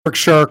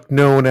Shark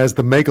known as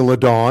the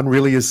megalodon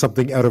really is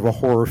something out of a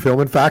horror film.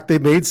 In fact, they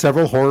made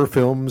several horror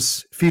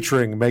films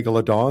featuring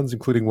megalodons,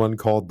 including one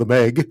called The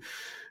Meg,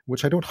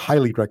 which I don't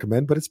highly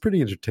recommend, but it's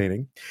pretty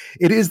entertaining.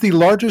 It is the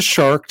largest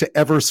shark to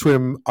ever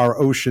swim our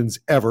oceans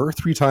ever,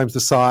 3 times the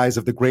size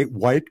of the great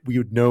white we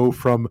would know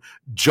from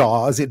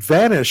Jaws. It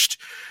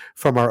vanished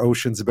from our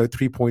oceans about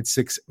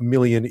 3.6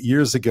 million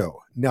years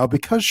ago. Now,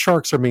 because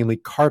sharks are mainly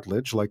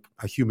cartilage, like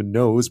a human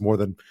nose more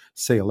than,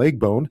 say, a leg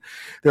bone,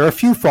 there are a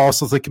few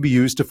fossils that can be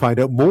used to find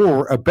out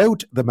more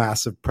about the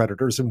massive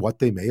predators and what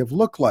they may have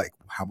looked like,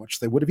 how much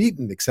they would have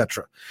eaten,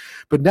 etc.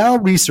 But now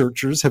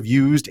researchers have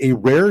used a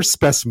rare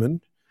specimen,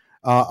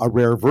 a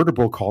rare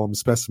vertebral column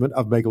specimen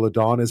of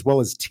megalodon, as well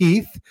as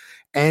teeth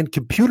and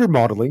computer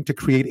modeling to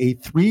create a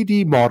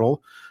 3D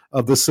model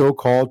of the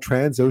so-called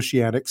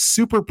transoceanic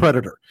super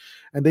predator.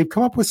 And they've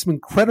come up with some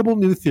incredible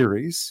new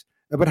theories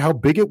about how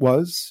big it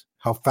was,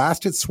 how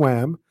fast it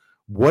swam,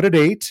 what it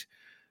ate,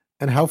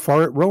 and how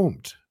far it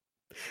roamed.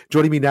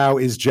 Joining me now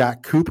is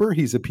Jack Cooper.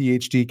 He's a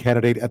PhD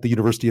candidate at the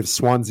University of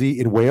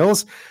Swansea in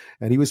Wales,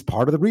 and he was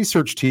part of the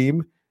research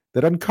team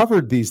that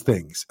uncovered these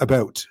things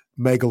about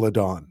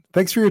megalodon.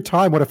 Thanks for your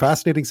time. What a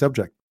fascinating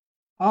subject.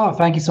 Oh,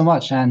 thank you so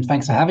much, and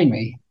thanks for having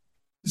me.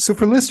 So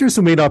for listeners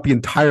who may not be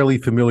entirely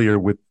familiar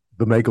with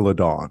the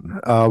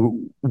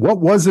megalodon, what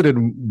was it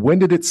and when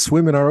did it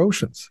swim in our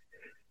oceans?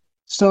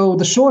 So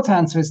the short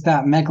answer is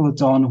that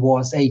megalodon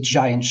was a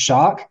giant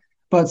shark,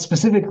 but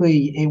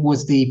specifically it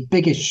was the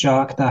biggest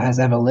shark that has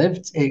ever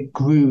lived. It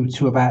grew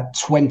to about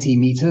 20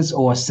 meters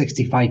or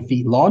 65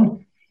 feet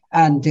long,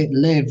 and it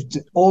lived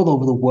all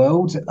over the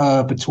world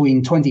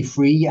between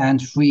 23 and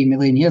 3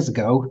 million years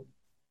ago.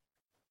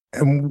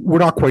 And we're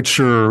not quite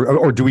sure,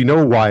 or do we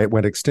know why it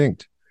went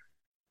extinct?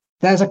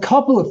 There's a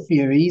couple of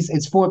theories.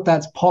 It's thought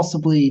that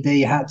possibly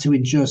they had to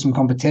endure some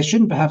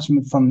competition, perhaps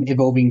from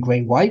evolving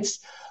great whites.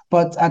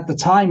 But at the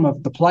time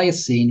of the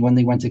Pliocene, when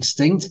they went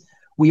extinct,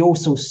 we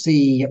also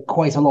see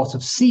quite a lot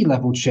of sea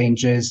level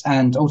changes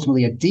and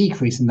ultimately a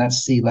decrease in that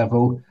sea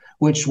level,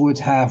 which would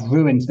have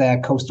ruined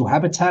their coastal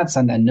habitats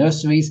and their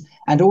nurseries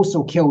and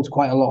also killed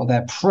quite a lot of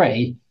their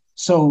prey.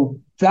 So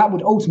that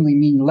would ultimately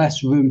mean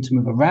less room to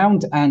move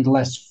around and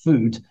less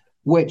food,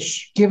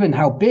 which, given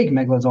how big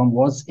Megalodon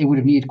was, it would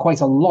have needed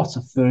quite a lot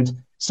of food.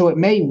 So it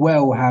may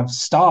well have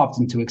starved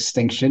into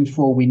extinction,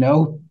 for all we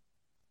know.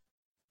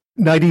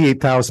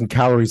 98,000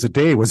 calories a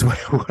day was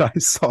what I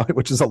saw,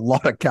 which is a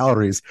lot of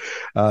calories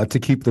to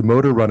keep the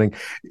motor running.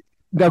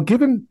 Now,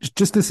 given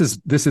just this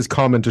is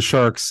common to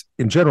sharks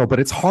in general, but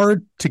it's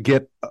hard to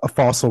get a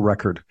fossil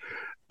record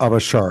of a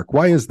shark.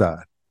 Why is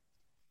that?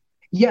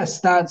 Yes,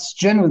 that's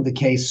generally the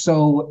case.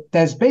 So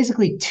there's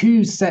basically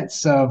two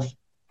sets of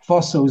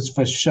fossils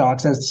for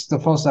sharks. There's the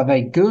fossils that are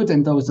very good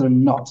and those that are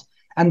not.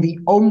 And the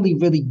only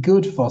really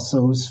good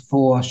fossils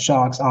for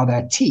sharks are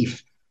their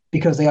teeth,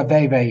 because they are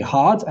very, very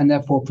hard and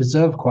therefore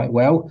preserve quite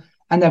well.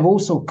 And they've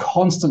also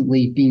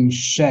constantly been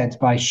shed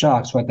by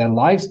sharks throughout their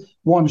lives.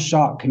 One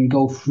shark can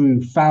go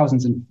through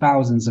thousands and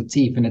thousands of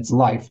teeth in its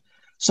life.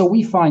 So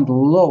we find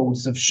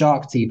loads of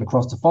shark teeth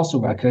across the fossil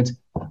record,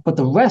 but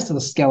the rest of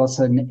the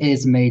skeleton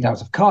is made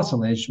out of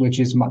cartilage, which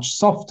is much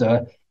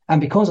softer. And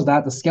because of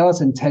that, the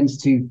skeleton tends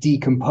to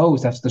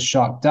decompose after the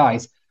shark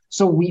dies.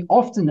 So we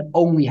often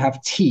only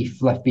have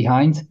teeth left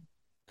behind.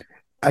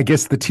 I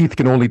guess the teeth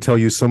can only tell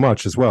you so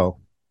much as well.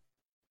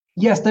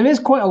 Yes, there is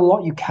quite a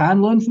lot you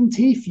can learn from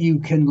teeth. You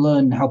can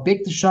learn how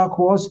big the shark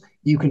was.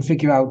 You can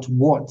figure out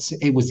what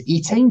it was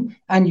eating,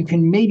 and you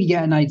can maybe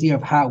get an idea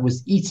of how it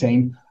was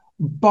eating.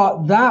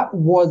 But that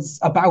was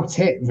about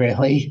it,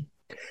 really.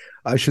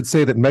 I should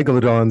say that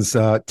megalodon's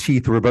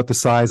teeth were about the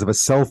size of a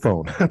cell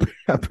phone,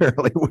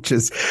 apparently, which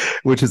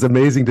is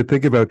amazing to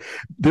think about.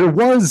 There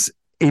was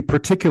a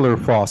particular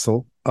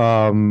fossil of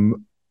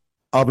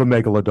a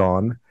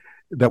megalodon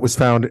that was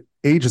found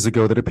ages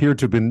ago that appeared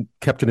to have been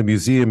kept in a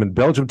museum in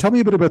Belgium. Tell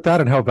me a bit about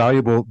that and how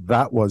valuable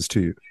that was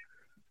to you.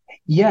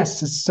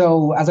 Yes,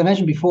 so as I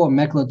mentioned before,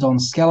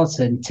 megalodon's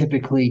skeleton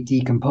typically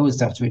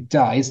decomposes after it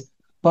dies,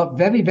 but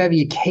very, very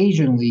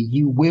occasionally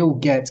you will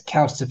get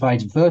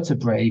calcified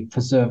vertebrae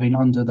preserving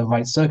under the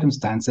right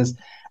circumstances.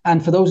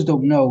 And for those who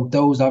don't know,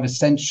 those are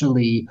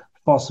essentially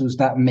fossils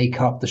that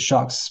make up the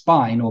shark's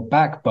spine or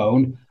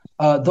backbone.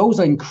 Those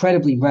are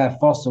incredibly rare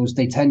fossils.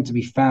 They tend to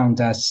be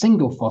found as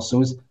single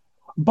fossils.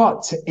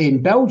 But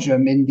in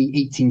Belgium in the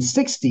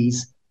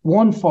 1860s,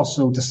 one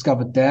fossil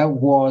discovered there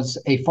was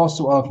a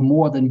fossil of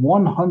more than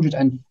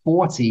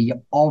 140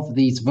 of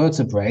these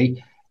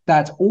vertebrae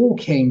that all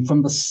came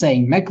from the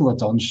same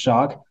megalodon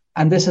shark.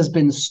 And this has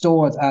been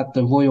stored at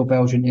the Royal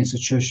Belgian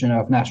Institution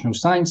of National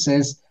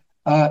Sciences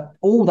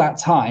all that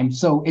time.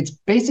 So it's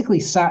basically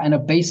sat in a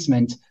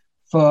basement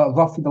for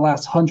roughly the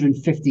last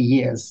 150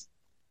 years.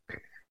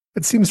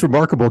 It seems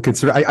remarkable.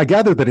 I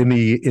gather that in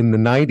the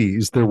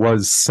 90s there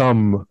was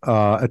some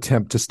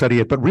attempt to study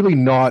it, but really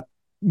not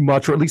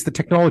much, or at least the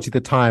technology at the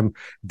time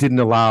didn't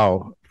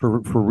allow for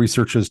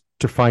researchers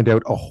to find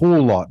out a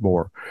whole lot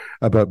more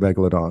about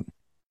megalodon.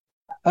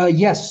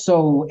 Yes,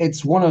 so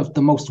it's one of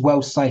the most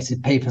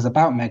well-cited papers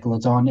about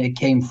megalodon. It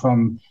came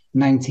from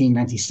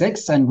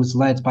 1996 and was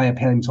led by a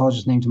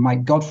paleontologist named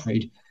Mike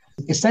Gottfried.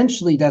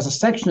 Essentially, there's a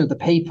section of the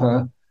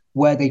paper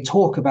where they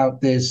talk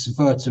about this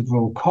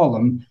vertebral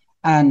column.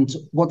 And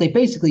what they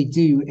basically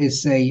do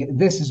is say,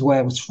 this is where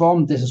it was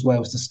from, this is where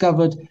it was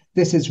discovered,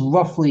 this is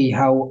roughly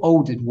how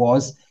old it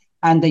was.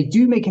 And they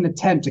do make an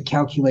attempt to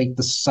calculate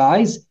the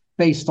size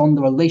based on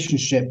the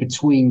relationship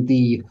between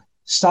the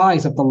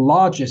size of the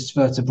largest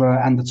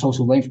vertebra and the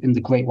total length in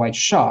the great white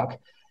shark.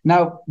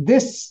 Now,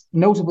 this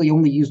notably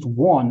only used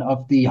one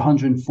of the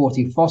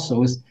 140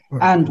 fossils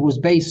and was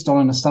based on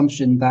an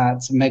assumption that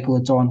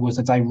megalodon was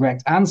a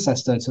direct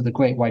ancestor to the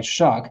great white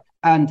shark.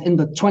 And in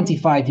the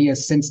 25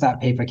 years since that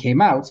paper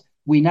came out,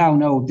 we now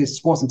know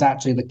this wasn't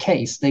actually the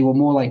case. They were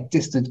more like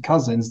distant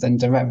cousins than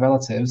direct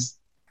relatives.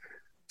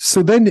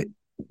 So then,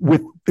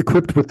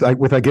 equipped with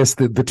I guess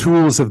the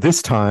tools of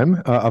this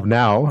time of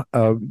now,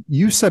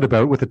 you set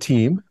about with a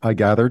team, I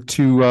gather,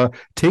 to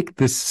take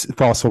this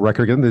fossil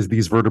record again,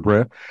 these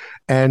vertebrae,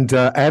 and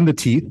the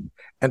teeth,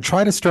 and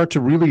try to start to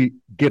really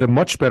get a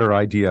much better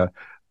idea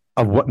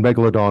of what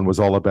megalodon was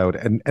all about.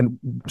 And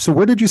so,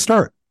 where did you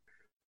start?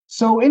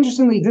 So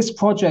interestingly, this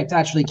project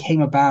actually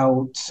came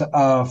about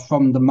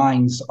from the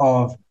minds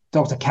of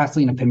Dr.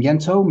 Catalina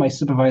Pimiento, my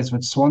supervisor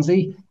at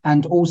Swansea,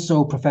 and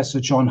also Professor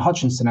John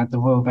Hutchinson at the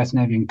Royal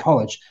Veterinary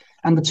College.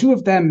 And the two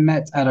of them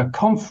met at a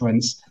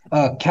conference.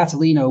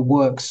 Catalina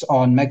works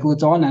on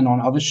megalodon and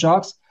on other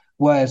sharks,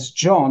 whereas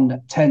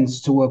John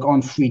tends to work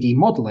on 3D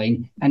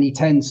modeling, and he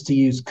tends to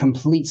use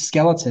complete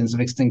skeletons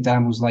of extinct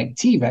animals like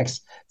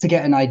T-Rex to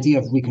get an idea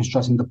of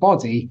reconstructing the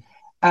body.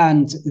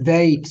 And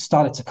they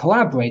started to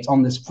collaborate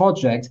on this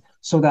project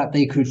so that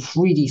they could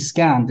 3D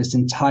scan this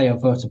entire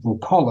vertebral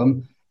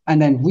column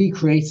and then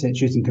recreate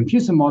it using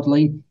computer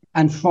modeling.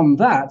 And from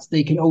that,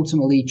 they can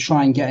ultimately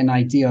try and get an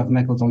idea of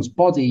megalodon's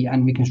body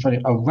and reconstruct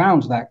it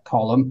around that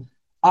column.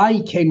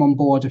 I came on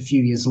board a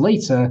few years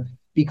later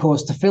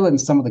because to fill in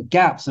some of the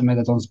gaps of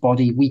megalodon's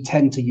body, we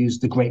tend to use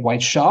the great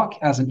white shark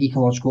as an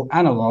ecological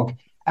analog.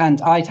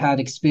 And I'd had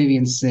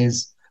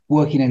experiences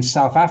working in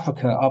South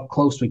Africa up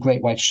close with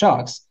great white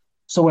sharks.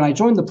 So when I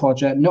joined the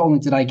project, not only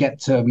did I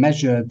get to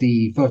measure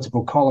the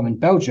vertebral column in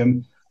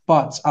Belgium,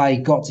 but I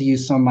got to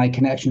use some of my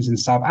connections in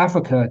South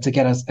Africa to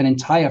get us an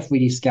entire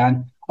 3D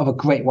scan of a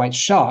great white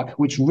shark,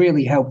 which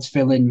really helped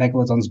fill in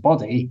megalodon's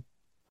body.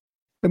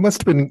 It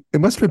must have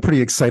been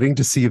pretty exciting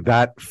to see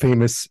that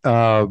famous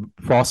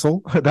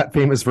fossil, that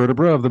famous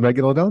vertebra of the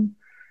megalodon.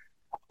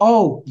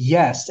 Oh,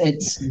 yes,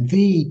 it's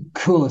the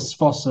coolest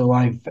fossil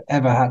I've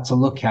ever had to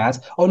look at.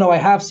 Oh, no, I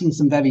have seen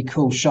some very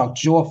cool shark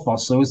jaw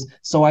fossils,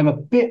 so I'm a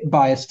bit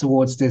biased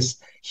towards this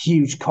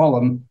huge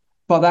column,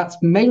 but that's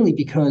mainly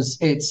because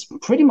it's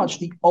pretty much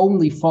the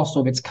only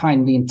fossil of its kind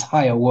in the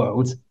entire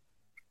world.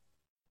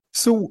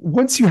 So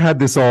once you had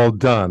this all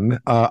done,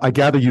 I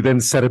gather you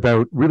then set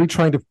about really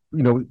trying to,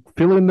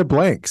 fill in the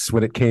blanks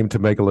when it came to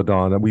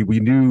megalodon. And we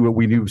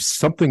knew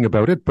something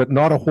about it, but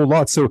not a whole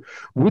lot. So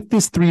with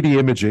this 3D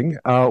imaging,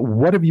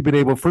 what have you been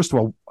able? First of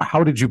all,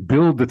 how did you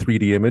build the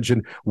 3D image,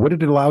 and what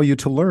did it allow you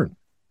to learn?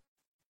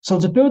 So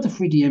to build the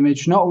 3D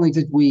image, not only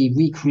did we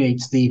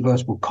recreate the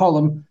vertebral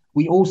column,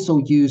 we also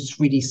used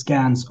 3D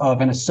scans of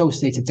an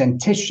associated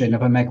dentition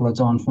of a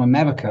megalodon from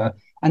America.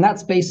 And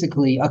that's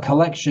basically a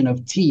collection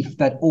of teeth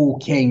that all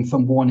came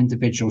from one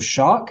individual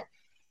shark.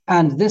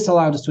 And this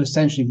allowed us to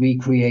essentially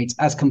recreate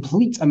as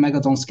complete a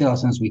megalodon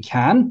skeleton as we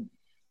can.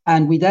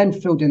 And we then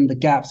filled in the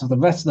gaps of the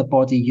rest of the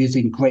body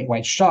using great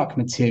white shark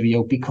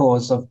material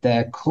because of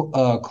their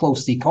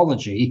close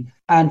ecology.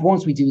 And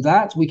once we do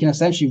that, we can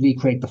essentially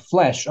recreate the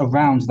flesh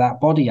around that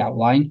body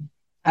outline.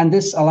 And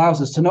this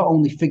allows us to not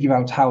only figure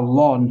out how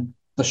long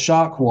the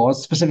shark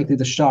was, specifically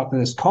the shark that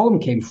this column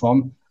came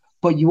from,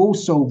 but you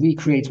also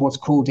recreate what's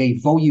called a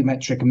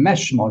volumetric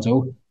mesh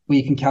model, where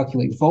you can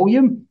calculate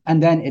volume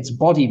and then its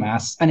body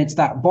mass. And it's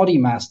that body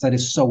mass that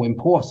is so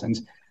important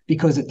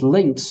because it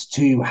links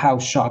to how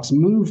sharks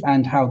move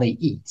and how they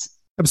eat.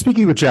 I'm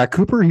speaking with Jack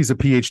Cooper. He's a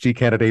PhD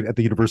candidate at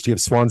the University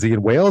of Swansea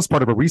in Wales,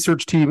 part of a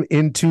research team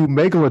into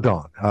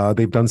megalodon.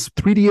 They've done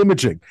 3D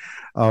imaging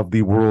of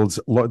the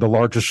the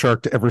largest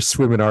shark to ever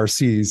swim in our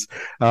seas,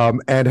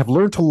 and have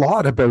learned a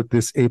lot about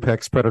this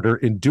apex predator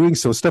in doing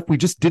so, stuff we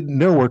just didn't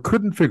know or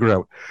couldn't figure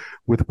out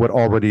with what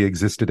already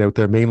existed out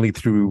there, mainly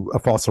through a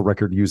fossil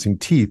record using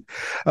teeth.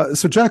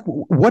 So Jack,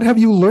 what have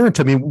you learned?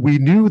 I mean, we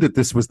knew that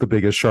this was the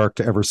biggest shark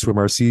to ever swim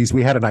our seas.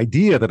 We had an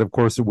idea that, of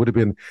course, it would have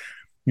been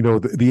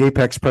the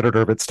apex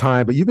predator of its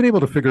time, but you've been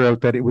able to figure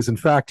out that it was in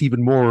fact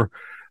even more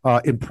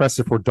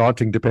impressive or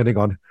daunting, depending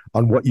on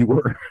what you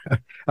were,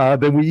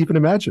 than we even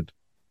imagined.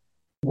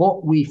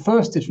 What we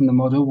first did from the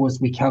model was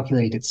we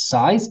calculated its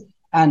size,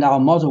 and our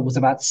model was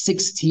about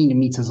 16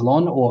 meters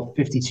long or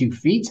 52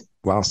 feet.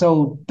 Wow.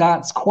 So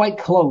that's quite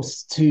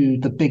close to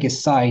the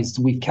biggest size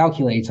we've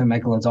calculated a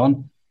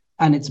megalodon,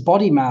 and its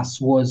body mass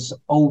was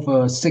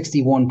over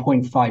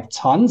 61.5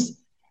 tons.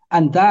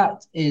 And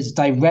that is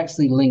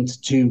directly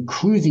linked to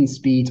cruising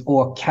speed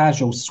or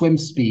casual swim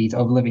speed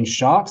of living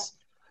sharks.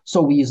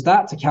 So we use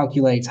that to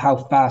calculate how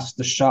fast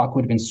the shark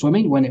would have been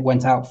swimming when it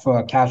went out for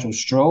a casual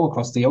stroll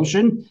across the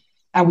ocean.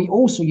 And we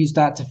also used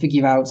that to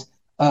figure out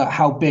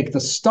how big the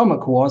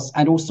stomach was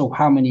and also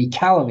how many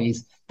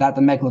calories that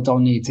the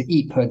megalodon needed to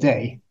eat per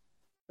day.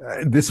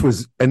 This,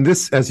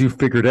 as you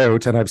figured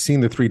out, and I've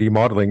seen the 3D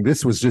modeling,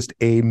 this was just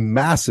a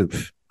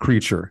massive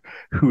creature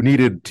who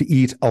needed to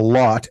eat a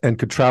lot and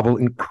could travel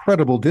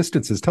incredible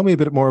distances. Tell me a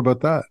bit more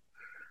about that.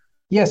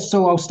 Yes,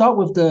 so I'll start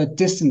with the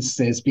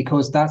distances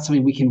because that's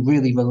something we can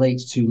really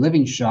relate to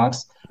living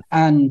sharks.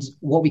 And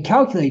what we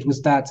calculated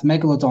was that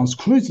Megalodon's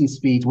cruising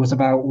speed was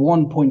about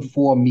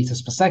 1.4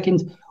 meters per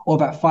second, or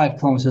about 5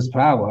 kilometers per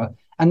hour.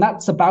 And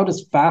that's about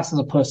as fast as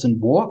a person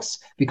walks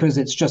because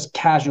it's just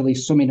casually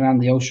swimming around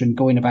the ocean,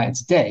 going about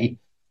its day.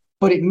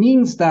 But it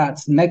means that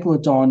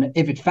Megalodon,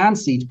 if it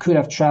fancied, could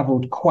have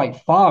traveled quite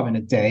far in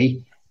a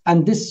day.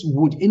 And this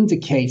would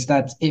indicate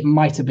that it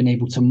might have been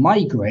able to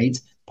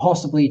migrate,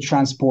 possibly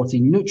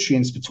transporting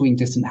nutrients between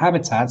distant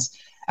habitats.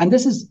 And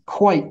this is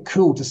quite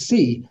cool to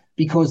see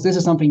because this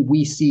is something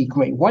we see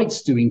great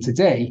whites doing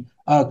today.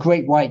 A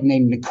great white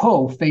named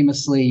Nicole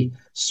famously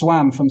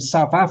swam from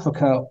South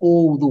Africa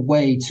all the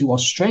way to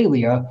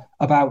Australia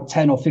about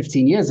 10 or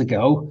 15 years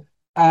ago.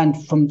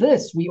 And from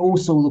this, we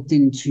also looked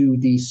into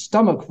the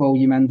stomach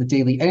volume and the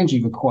daily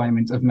energy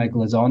requirement of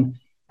Megalodon.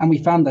 And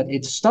we found that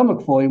its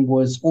stomach volume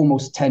was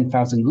almost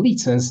 10,000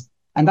 liters.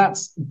 And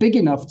that's big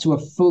enough to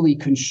have fully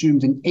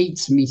consumed an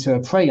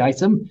 8-meter prey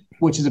item,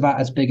 which is about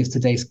as big as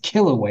today's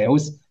killer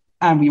whales.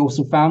 And we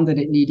also found that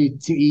it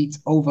needed to eat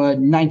over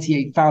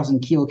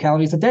 98,000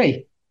 kilocalories a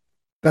day.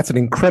 That's an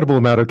incredible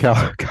amount of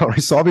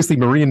calories. So obviously,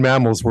 marine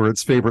mammals were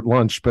its favorite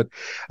lunch, but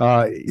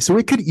so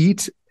it could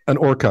eat an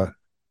orca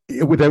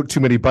without too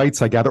many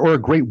bites, I gather, or a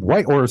great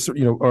white, or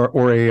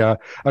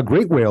a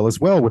great whale as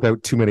well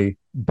without too many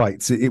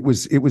bites. It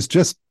was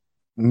just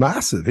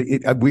massive.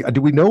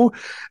 Do we know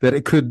that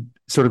it could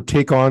sort of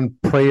take on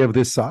prey of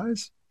this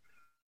size?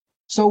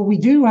 So we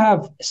do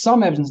have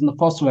some evidence in the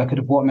fossil record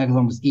of what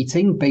Megalodon was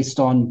eating based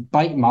on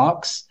bite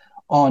marks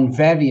on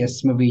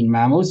various marine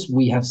mammals.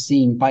 We have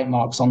seen bite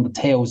marks on the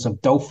tails of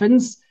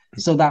dolphins,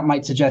 so that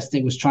might suggest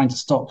it was trying to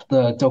stop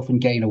the dolphin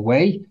getting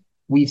away.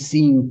 We've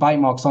seen bite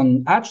marks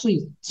on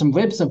actually some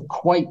ribs of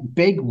quite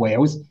big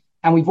whales,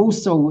 and we've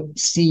also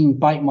seen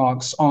bite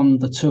marks on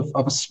the tooth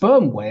of a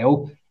sperm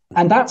whale.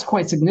 And that's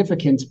quite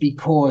significant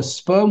because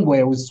sperm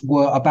whales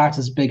were about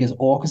as big as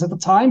orcas at the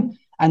time,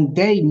 and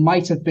they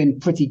might have been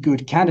pretty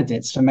good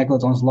candidates for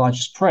Megalodon's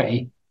largest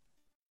prey.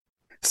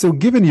 So,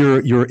 given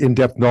your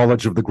in-depth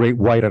knowledge of the great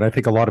white, and I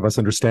think a lot of us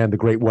understand the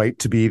great white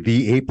to be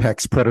the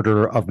apex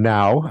predator of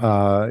now,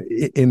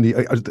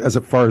 as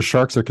far as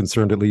sharks are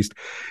concerned, at least,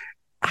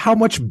 how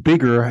much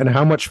bigger and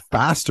how much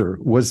faster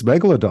was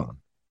Megalodon?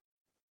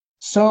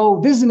 So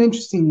this is an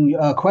interesting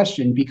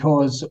question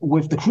because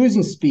with the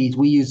cruising speed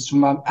we used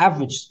from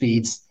average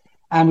speeds,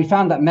 and we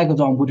found that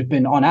Megalodon would have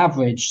been on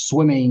average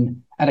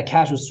swimming at a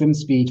casual swim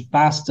speed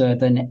faster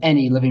than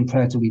any living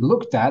predator we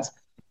looked at.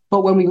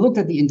 But when we looked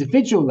at the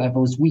individual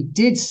levels, we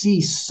did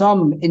see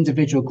some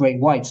individual great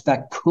whites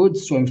that could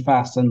swim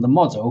faster than the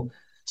model.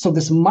 So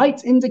this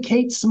might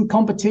indicate some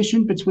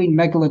competition between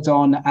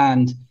Megalodon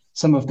and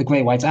some of the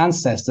great white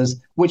ancestors,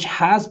 which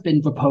has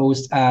been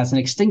proposed as an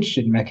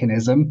extinction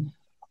mechanism.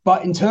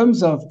 But in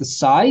terms of the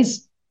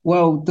size,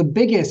 well, the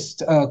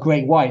biggest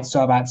great whites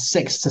are about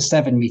 6 to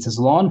 7 meters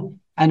long.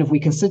 And if we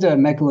consider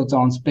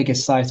Megalodon's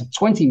biggest size of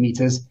 20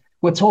 meters,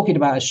 we're talking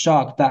about a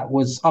shark that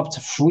was up to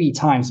 3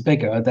 times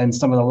bigger than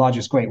some of the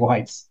largest great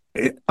whites.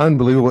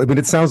 Unbelievable. I mean,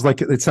 it sounds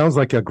like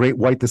a great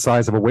white the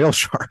size of a whale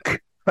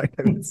shark. Right?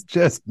 I mean, it's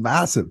just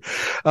massive.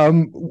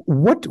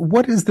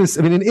 What is this?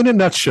 I mean, in a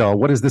nutshell,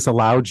 what has this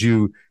allowed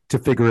you to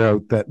figure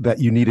out that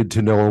you needed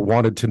to know or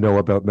wanted to know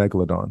about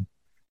Megalodon?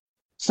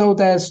 So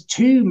there's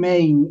 2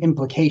 main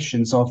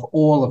implications of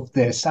all of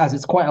this, as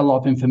it's quite a lot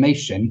of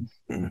information.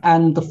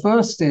 And the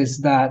first is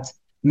that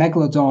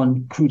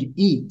Megalodon could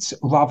eat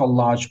rather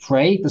large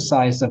prey, the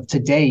size of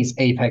today's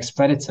apex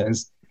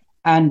predators.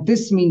 And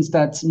this means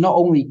that not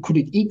only could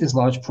it eat this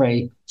large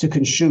prey to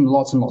consume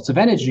lots and lots of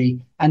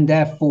energy and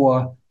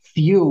therefore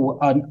fuel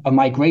a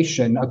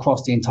migration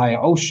across the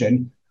entire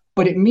ocean,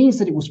 but it means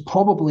that it was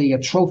probably a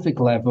trophic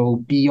level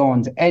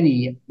beyond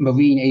any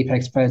marine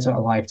apex predator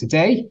alive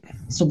today.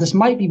 So this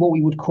might be what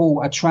we would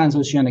call a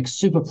transoceanic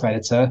super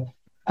predator.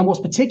 And what's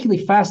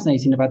particularly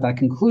fascinating about that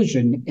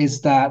conclusion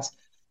is that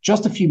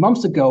just a few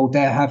months ago,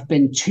 there have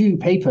been 2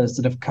 papers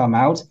that have come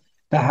out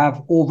that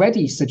have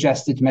already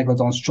suggested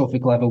Megalodon's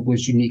trophic level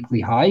was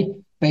uniquely high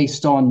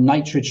based on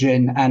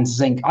nitrogen and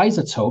zinc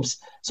isotopes.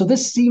 So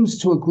this seems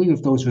to agree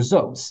with those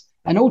results.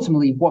 And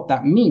ultimately, what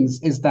that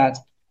means is that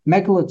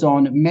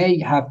Megalodon may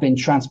have been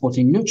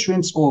transporting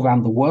nutrients all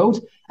around the world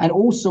and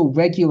also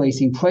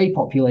regulating prey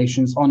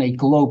populations on a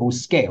global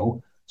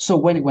scale. So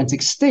when it went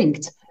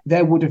extinct,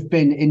 there would have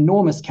been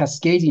enormous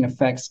cascading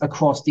effects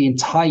across the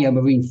entire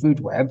marine food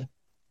web.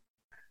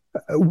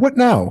 What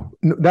now?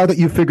 Now that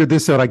you've figured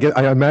this out,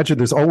 I imagine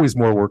there's always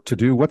more work to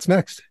do. What's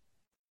next?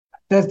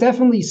 There's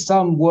definitely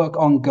some work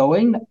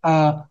ongoing.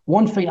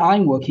 One thing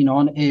I'm working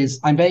on is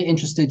I'm very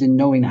interested in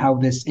knowing how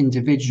this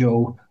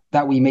individual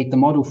that we made the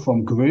model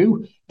from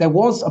grew. There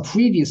was a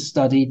previous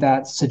study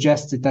that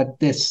suggested that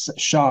this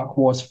shark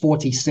was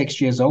 46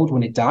 years old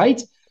when it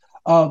died.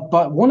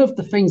 But one of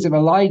the things it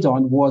relied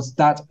on was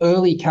that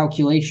early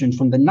calculation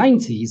from the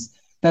 90s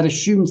that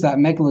assumes that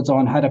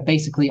Megalodon had a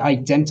basically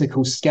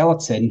identical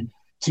skeleton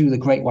to the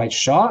great white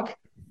shark.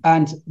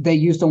 And they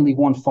used only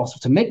one fossil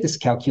to make this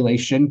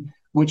calculation,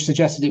 which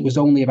suggested it was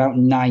only about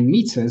 9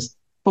 meters.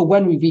 But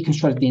when we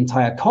reconstructed the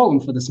entire column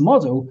for this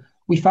model,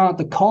 we found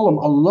the column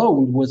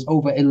alone was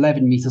over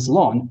 11 meters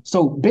long,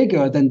 so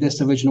bigger than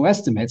this original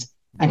estimate.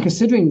 And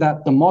considering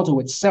that the model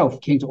itself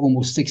came to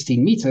almost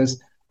 16 meters,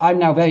 I'm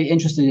now very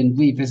interested in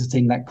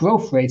revisiting that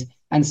growth rate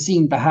and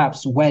seeing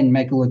perhaps when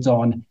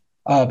Megalodon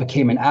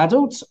became an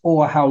adult,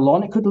 or how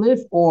long it could live,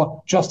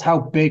 or just how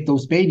big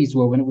those babies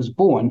were when it was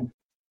born.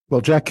 Well,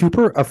 Jack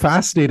Cooper, a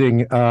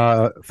fascinating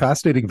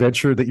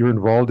venture that you're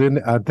involved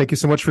in. Thank you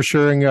so much for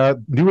sharing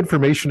new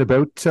information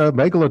about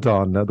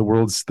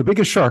Megalodon, the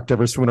biggest shark to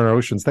ever swim in our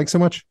oceans. Thanks so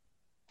much.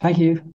 Thank you.